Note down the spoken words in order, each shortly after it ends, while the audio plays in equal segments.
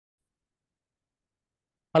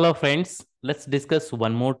Hello friends, let's discuss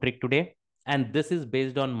one more trick today, and this is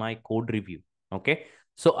based on my code review. Okay,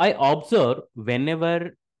 so I observe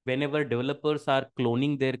whenever developers are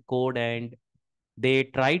cloning their code and they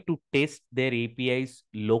try to test their APIs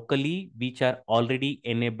locally, which are already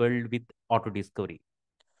enabled with auto discovery.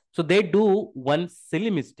 So they do one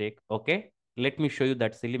silly mistake. Okay, let me show you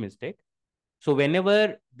that silly mistake. So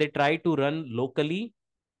whenever they try to run locally,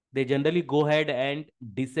 they generally go ahead and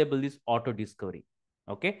disable this auto discovery.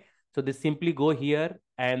 Okay, so they simply go here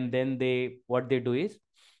and then what they do is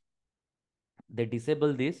they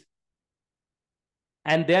disable this,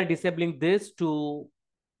 and they are disabling this to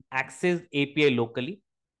access API locally,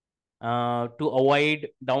 to avoid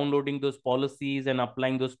downloading those policies and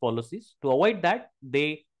applying those policies. To avoid that,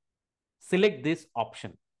 they select this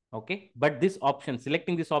option. Okay, but this option,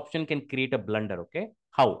 selecting this option, can create a blunder. Okay,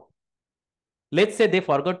 how? Let's say they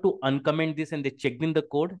forgot to uncomment this and they checked in the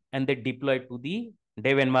code and they deploy to the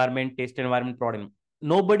dev environment, test environment, prod.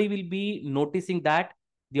 Nobody will be noticing that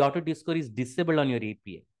the auto discovery is disabled on your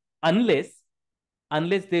API unless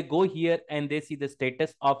they go here and they see the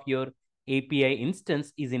status of your API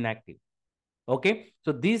instance is inactive. Okay,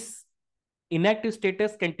 so this inactive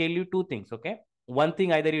status can tell you two things. Okay, one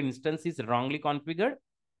thing, either your instance is wrongly configured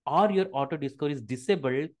or your auto discovery is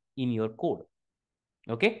disabled in your code.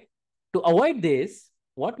 Okay, to avoid this,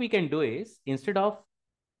 what we can do is, instead of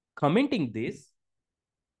commenting this,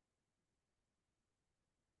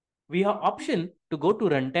 we have option to go to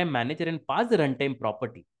runtime manager and pass the runtime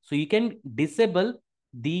property. So you can disable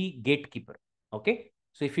the gatekeeper. Okay,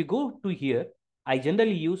 so if you go to here, I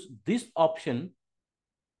generally use this option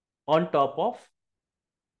on top of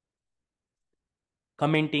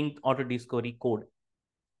commenting auto discovery code.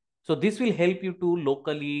 So this will help you to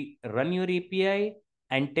locally run your API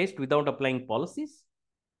and test without applying policies,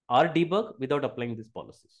 or debug without applying these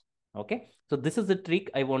policies. Okay, so this is the trick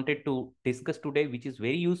I wanted to discuss today, which is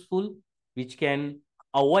very useful, which can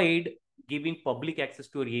avoid giving public access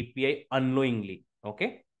to your API unknowingly.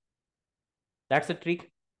 Okay, that's a trick.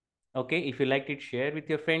 Okay, if you liked it, share with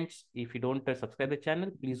your friends. If you don't subscribe the channel,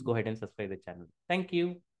 please go ahead and subscribe the channel. Thank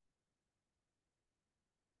you.